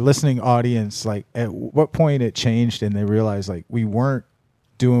listening audience, like at what point it changed and they realized like we weren't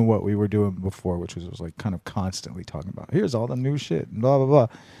doing what we were doing before, which was like kind of constantly talking about here's all the new shit and blah blah blah,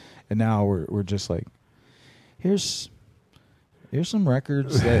 and now we're just like here's Here's some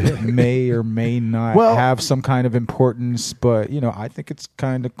records that may or may not have some kind of importance, but I think it's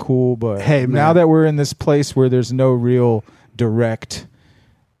kind of cool. But hey, man, now that we're in this place where there's no real direct,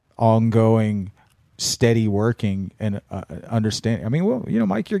 ongoing, steady working and understanding. I mean,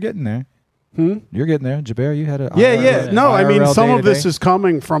 Mike, you're getting there. You're getting there. Jabair, you had a No, I mean, IRL some of this day-to-day. is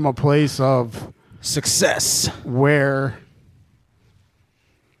coming from a place of Success. where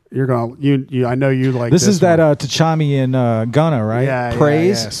you're going. You I know you like This is one. that Tachami and Gunna, right? Yeah,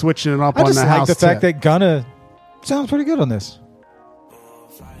 Praise. yeah. Switching it up I on just the like house the fact tip. that Gunna sounds pretty good on this.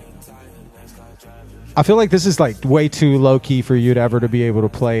 I feel like this is like way too low key for you to ever to be able to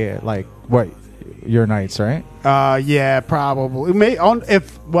play it like your nights, right? Yeah, probably.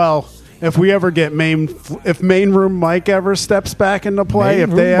 If we ever get if main room Mike ever steps back into play, Main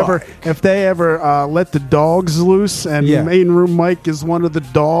room if they ever let the dogs loose, and main room Mike is one of the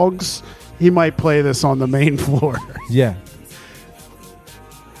dogs, he might play this on the main floor. Yeah.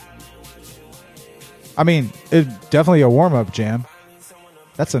 I mean, it definitely a warm up jam.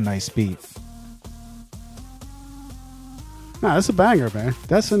 That's a nice beat. Nah, that's a banger, man.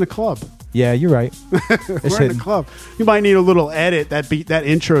 That's in the club. Yeah, you're right. We're in the club. You might need a little edit. That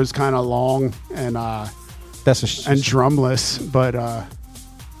intro is kind of long and and drumless, but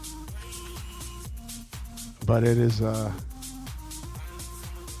it is. I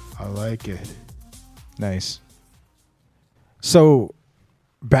like it. Nice. So,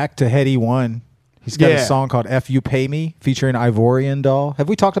 back to Heady One. He's got a song called "F You Pay Me" featuring Ivorian Doll. Have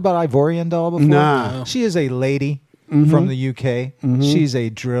we talked about Ivorian Doll before? Nah. No. She is a lady from the UK. She's a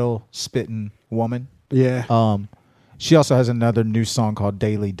drill spitting woman. Yeah. She also has another new song called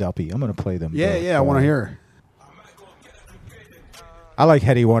 "Daily Duppy." I'm gonna play them. Yeah. I want to hear her. I like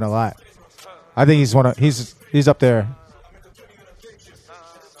Heady One a lot. I think he's up there.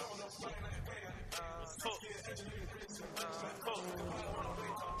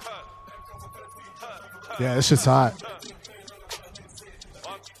 Yeah, this shit's hot.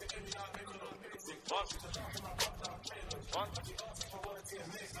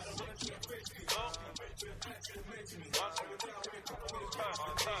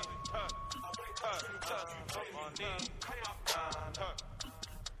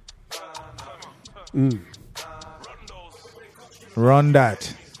 Run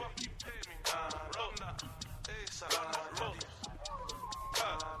that.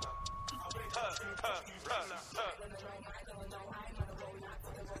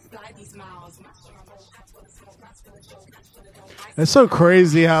 It's so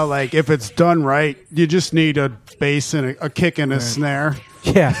crazy how, like, if it's done right, you just need a bass and a kick and a snare.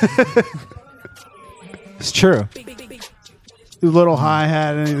 Yeah. It's true. A little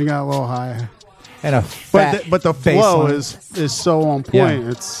hi-hat, and you got a little hi-hat. And a fat But the flow is so on point.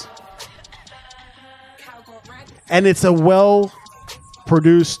 Yeah. It's a well-produced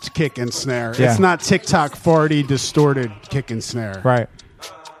kick and snare. Yeah. It's not TikTok farty distorted kick and snare. Right.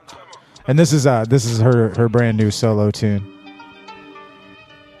 And this is her brand new solo tune.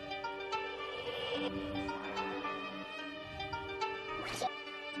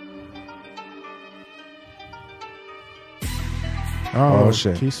 Oh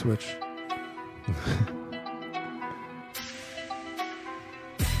shit. Key switch.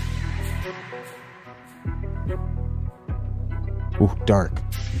 Ooh, dark.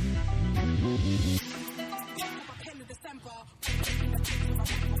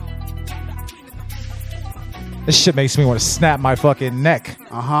 This shit makes me want to snap my fucking neck.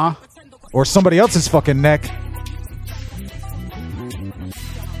 Uh-huh. Or somebody else's fucking neck.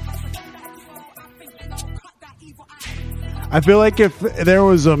 I feel like if there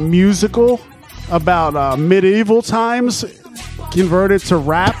was a musical about medieval times converted to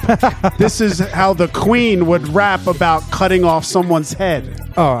rap, this is how the Queen would rap about cutting off someone's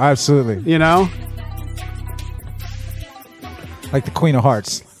head. Oh, absolutely. You know? Like the Queen of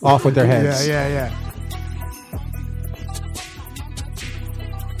Hearts. Off with their heads. Yeah. Yeah.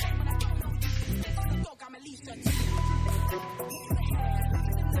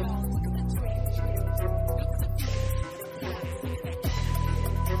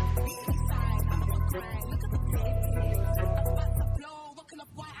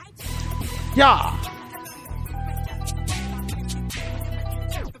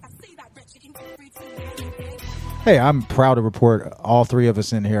 Hey, I'm proud to report all three of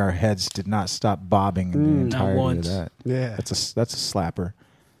us in here, our heads did not stop bobbing in the entirety of once. that. Yeah. That's a slapper.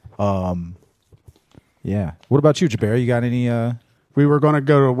 Yeah. What about you, Jabair? You got any We were going to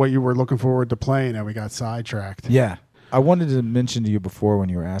go to what you were looking forward to playing, and we got sidetracked. Yeah. I wanted to mention to you before when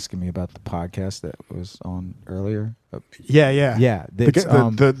you were asking me about the podcast that was on earlier. Yeah. Yeah.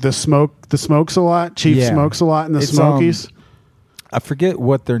 The smokes a lot. Chief Yeah. smokes a lot in the It's, Smokies. I forget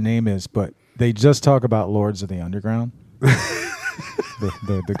what their name is, but they just talk about Lords of the Underground.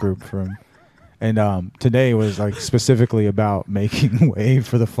 the group from, and today was like specifically about making way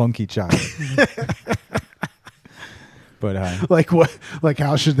for the funky child. But like what? Like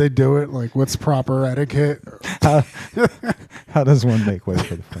how should they do it? Like what's proper etiquette? How does one make way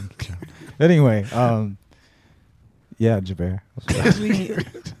for the funky child? Anyway, yeah, Jabair.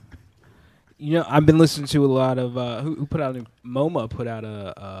 You know, I've been listening to a lot of who put out MoMA put out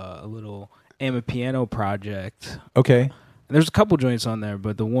a little Amapiano project. Okay. And there's a couple joints on there,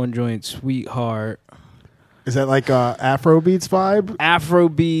 but the one joint, Sweetheart. Is that like Afro beats vibe? Afro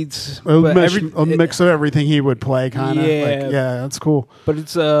beats. A mix of everything he would play, kind of. Yeah. Like, yeah, that's cool. But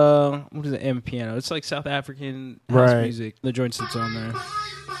it's what is it? Amapiano. It's like South African house music. The joints that's on there.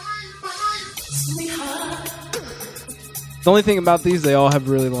 The only thing about these, they all have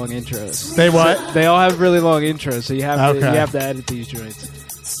really long intros. They what? So they all have really long intros, so you have to edit these joints.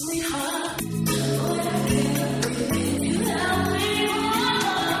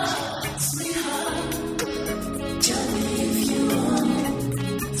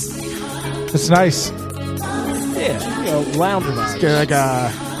 It's nice. Yeah, you know, lounge vibes. Get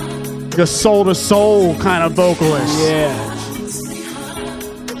like a soul to soul kind of vocalist. Yeah.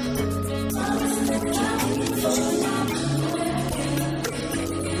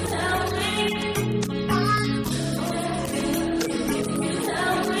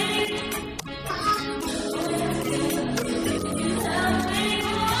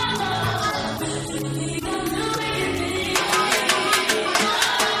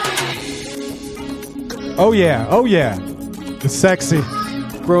 Oh yeah, oh yeah. It's sexy.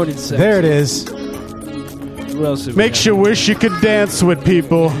 Grown and sexy. There it is. What else have we Makes got? you wish you could dance with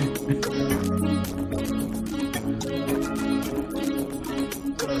people.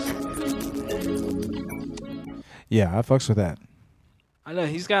 Yeah, I fucks with that. I know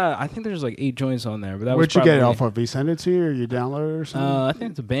he's got. I think there's like 8 joints on there, but that Where'd was you get it probably- off of? He sent it to you, or you download it or something? I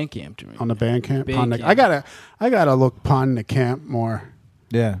think it's a Bandcamp to me. On the Bandcamp. Bandcamp. I gotta look Pond the Camp more.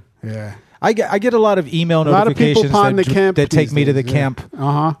 Yeah. Yeah. I get a lot of email A lot of people notifications pond the camp that take these me to the days, yeah. camp,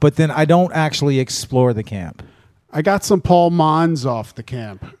 But but then I don't actually explore the camp. I got some Paul Mons off the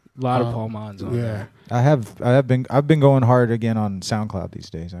camp. A lot of Paul Mons on Yeah. there. I've been going hard again on SoundCloud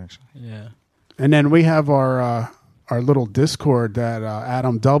these days, actually. Yeah. And then we have our little Discord that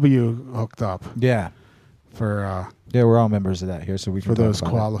Adam W hooked up Yeah. for Yeah, we're all members of that here, so we can for talk those about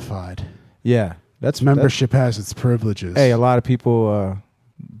it. qualified. Yeah, that's Membership has its privileges. Hey, a lot of people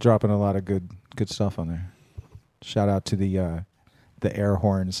dropping a lot of good stuff on there. Shout out to the air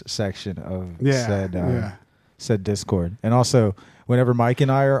horns section of said Discord. And also, whenever Mike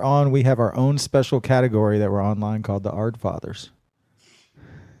and I are on, we have our own special category that we're online called the Art Fathers.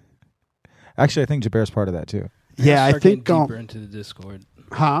 Actually, I think Jabair's part of that too. Yeah, I think deeper into the Discord.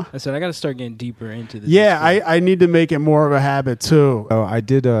 Huh? I said I got to start getting deeper into the. Yeah, Discord. I need to make it more of a habit too. Oh, I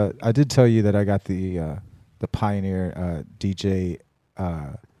did tell you that I got the Pioneer DJ.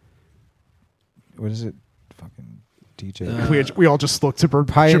 What is it? Fucking DJ. We all just looked to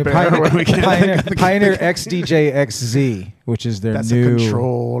Pioneer when we get Pioneer XDJ XZ, which is their That's new a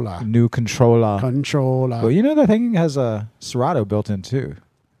controller. new controller. Controller. Well, you know that thing has a Serato built in too.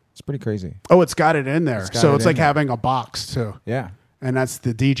 It's pretty crazy. Oh, it's got it in there. It's got So it it's in like there. having a box too. Yeah. And that's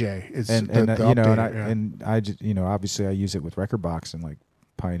the DJ. It's And the you know, update, and I just, you know, obviously I use it with Record Box and like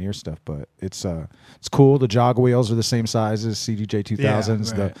Pioneer stuff, but it's cool. The jog wheels are the same size as CDJ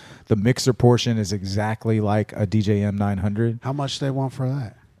 2000s. Yeah, right. The mixer portion is exactly like a DJM 900. How much they want for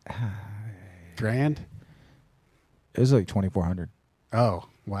that? Grand? It was like 2,400. Oh,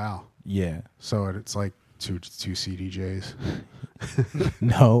 wow. Yeah. So it's like two CDJs.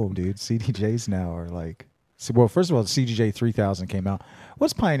 No, dude. CDJs now are like. So, well, first of all, the CDJ 3000 came out.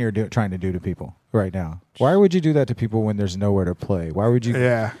 What's Pioneer trying to do to people right now? Why would you do that to people when there's nowhere to play? Why would you?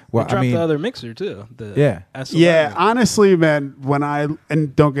 Yeah. Well, They dropped the other mixer too. The S11. Yeah, honestly, man,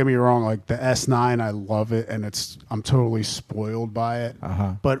 and don't get me wrong, like the S9, I love it, and I'm totally spoiled by it.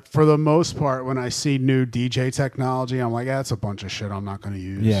 But for the most part, when I see new DJ technology, I'm like, that's a bunch of shit I'm not going to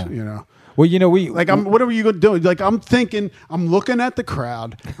use. Yeah. You know. Well, you know, what are you going to do? Like, I'm looking at the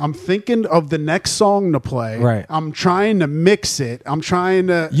crowd. I'm thinking of the next song to play. Right. I'm trying to mix it. I'm trying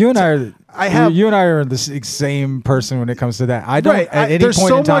to. You and I are. You and I are the same person when it comes to that. I don't at any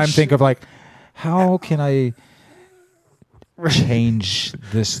point in time think of like, how can I change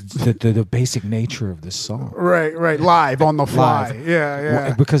the basic nature of this song? Right. Live on the fly. Live.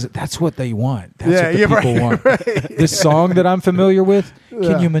 Yeah. Because that's what they want. That's what the people want. Right. This song that I'm familiar with,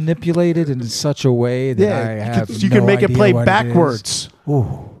 can you manipulate it in such a way that I have you can make it idea play what backwards.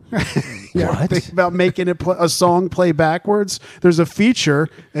 Ooh. What? Think about making it a song play backwards. There's a feature.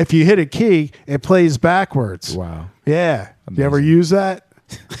 If you hit a key, it plays backwards. Wow. Yeah. Amazing. You ever use that?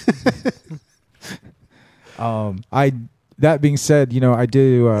 That being said, I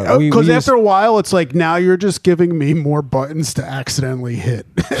do. Because after a while, it's like now you're just giving me more buttons to accidentally hit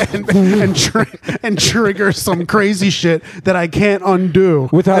and trigger some crazy shit that I can't undo.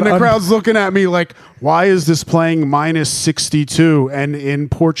 And the crowd's looking at me like, why is this playing -62 and in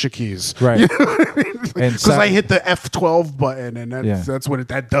Portuguese? Right. You know what I mean? Because I hit the F12 button and that's what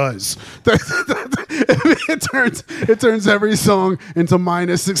that does. It turns every song into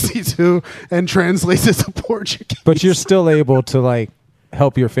 -62 and translates it to Portuguese. But you're still able to like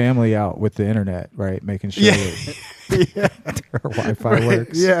help your family out with the internet, right? Making sure that their Wi-Fi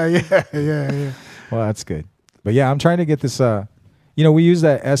works. Yeah. Well, that's good. But yeah, I'm trying to get this. We use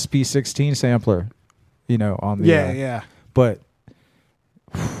that SP16 sampler, on the But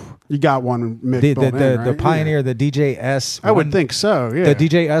you got one the Pioneer, the DJS. I would think so. Yeah, the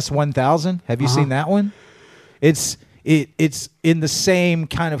DJS 1000. Have you seen that one? It's in the same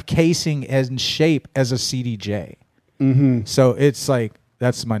kind of casing and shape as a CDJ. Mm-hmm. So it's like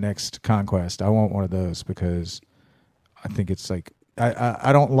that's my next conquest. I want one of those because I think it's like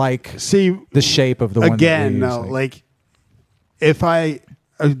I don't like the shape of the one again. No, like if the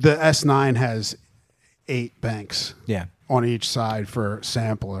S9 has 8 banks. Yeah. On each side for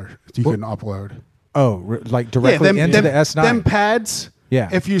sampler you can upload. Oh, like directly into the S9. Them pads. Yeah.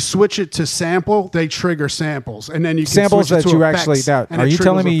 If you switch it to sample, they trigger samples, and then you can samples switch it that to you effects, actually. Now, and are you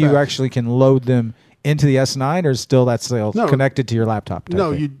telling me effects. you actually can load them into the S9, or still that's still connected to your laptop?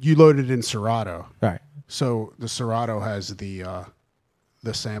 No, you load it in Serato. Right. So the Serato has the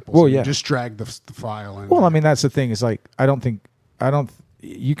samples. Well, You just drag the file in. Well, I mean that's the thing. Is like I don't.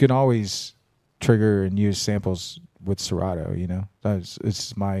 You can always trigger and use samples with Serato. That's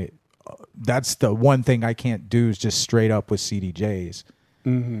the one thing I can't do is just straight up with CDJs.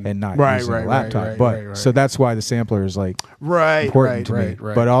 Mm-hmm. And not using a laptop, so that's why the sampler is like important to me.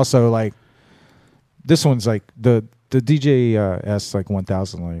 But also like this one's like the DJS like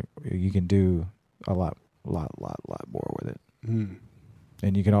 1000, like you can do a lot more with it,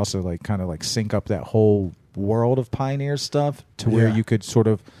 and you can also like kind of like sync up that whole world of Pioneer stuff to where you could sort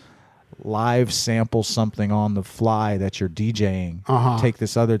of live sample something on the fly that you're DJing. Take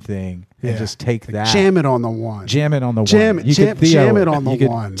this other thing and just take that. Jam it on the one. Jam it on the jam one. Jam it on the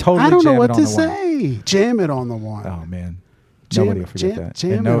one. Totally I don't know jam what it on to the say. One. Jam it on the one. Oh man, nobody will forget that.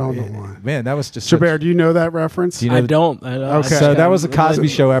 Jam it on the one. Man, that was just. Jabair, do you know that reference? I don't. Okay. So that was a Cosby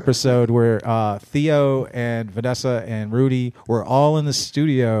Show episode where Theo and Vanessa and Rudy were all in the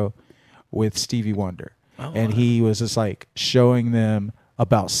studio with Stevie Wonder, and he was just like showing them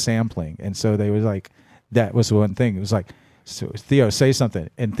about sampling, and so they was like, that was one thing. It was like, so Theo, say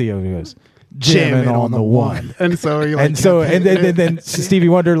something, and Theo goes, jamming on the one, and so he like, and then Stevie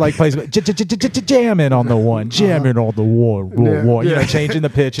Wonder like plays jamming on the one, jamming on the one, changing the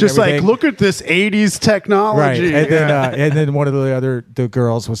pitch, just and everything. like look at this '80s technology, right? And then one of the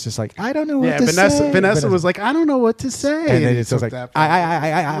girls was just like, I don't know what to say. Vanessa was like, I don't know what to say, and then it's just like,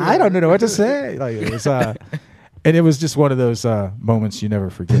 I don't know what to say. Like it was. And it was just one of those moments you never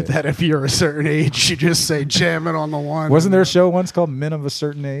forget. That if you're a certain age, you just say jam it on the one. Wasn't there a show once called Men of a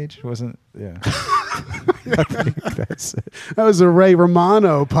Certain Age? Wasn't yeah. I think that's it. That was a Ray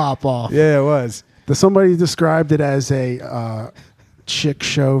Romano pop off. Yeah, it was. Somebody described it as a chick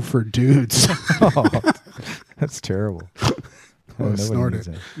show for dudes. That's terrible.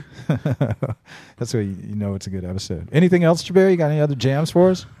 Snorted. That's why you know it's a good episode. Anything else, Jabair? You got any other jams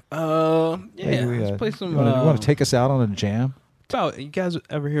for us? Let's play some. You want to take us out on a jam? You guys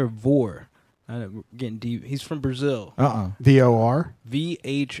ever hear of Vor? Getting deep. He's from Brazil. VOR?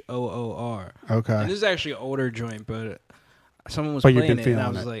 VHOOR. Okay. And this is actually an older joint, but someone was playing it, and I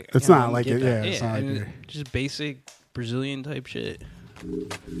was like, it's not like it. Yeah, it's not like just basic Brazilian type shit.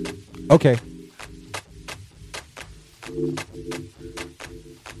 Okay.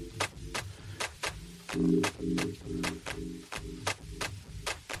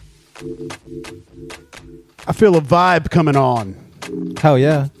 I feel a vibe coming on. Hell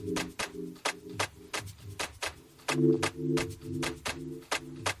yeah.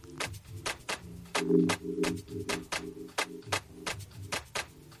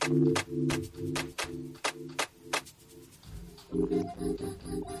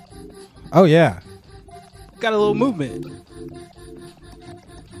 Oh yeah. Got a little movement.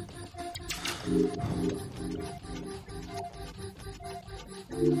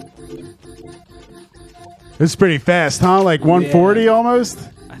 It's pretty fast, huh? Like 140 almost?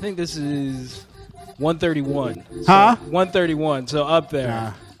 I think this is 131. Huh? 131, so up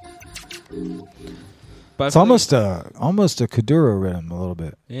there. But It's almost a Kuduro rhythm a little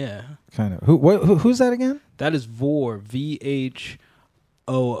bit. Yeah. Kind of. Who's that again? That is Vor, VHOOR.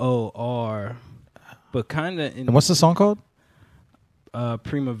 But kind of in. And what's the song called?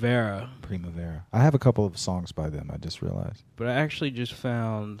 Primavera. Primavera. I have a couple of songs by them. I just realized. But I actually just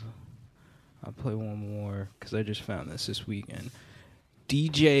found. I'll play one more because I just found this weekend.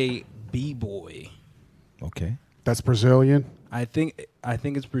 DJ B-Boy. Okay. That's Brazilian. I think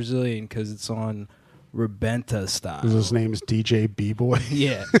it's Brazilian because it's on Rebenta style. His name's DJ B-Boy.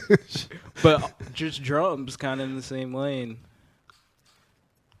 Yeah. But just drums kind of in the same lane.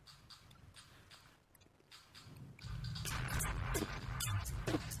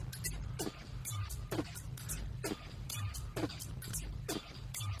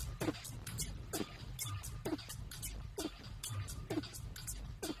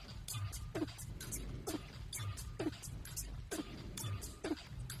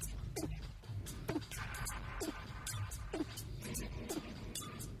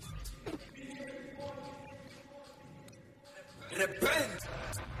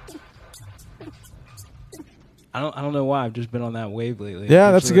 I don't know why I've just been on that wave lately.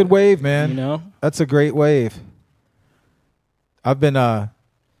 Yeah, that's a good wave, man. You know, that's a great wave. I've been I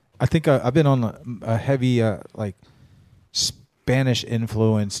think I've been on a heavy like Spanish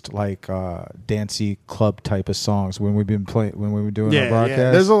influenced like dancey club type of songs when we've been playing when we were doing our broadcast.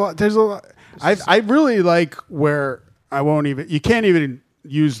 Yeah. There's a lot. I really like where you can't even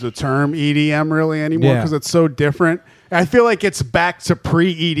use the term EDM really anymore because it's so different. I feel like it's back to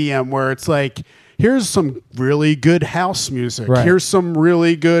pre-EDM where it's like, here's some really good house music. Right. Here's some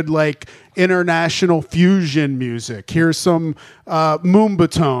really good like international fusion music. Here's some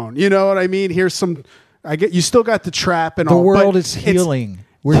moombatone. You know what I mean? Here's some. You still got the trap and the all. The world is healing.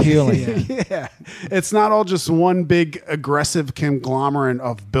 We're healing. Yeah, it's not all just one big aggressive conglomerate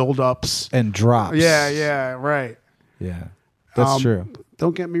of buildups and drops. Yeah, right. Yeah, that's true.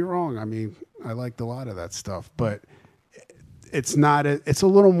 Don't get me wrong. I mean, I liked a lot of that stuff, but it's not. It's a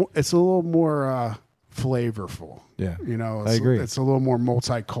little more flavorful. Yeah, you know, I agree. It's a little more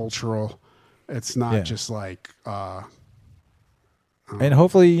multicultural. It's not just like. And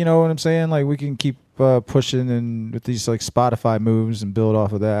hopefully, you know what I'm saying. Like we can keep pushing and with these like Spotify moves and build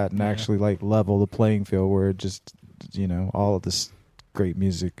off of that, and actually like level the playing field where it just, you know, all of this great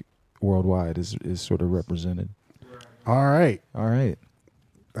music worldwide is sort of represented. All right.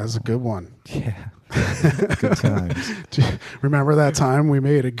 That's a good one. Yeah. Good times. Remember that time we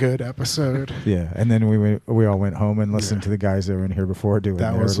made a good episode? Yeah, and then we all went home and listened to the guys that were in here before doing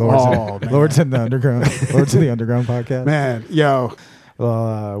that. Lords in the Underground podcast. Man, yo.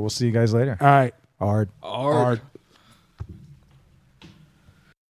 Well, we'll see you guys later. All right. Ard.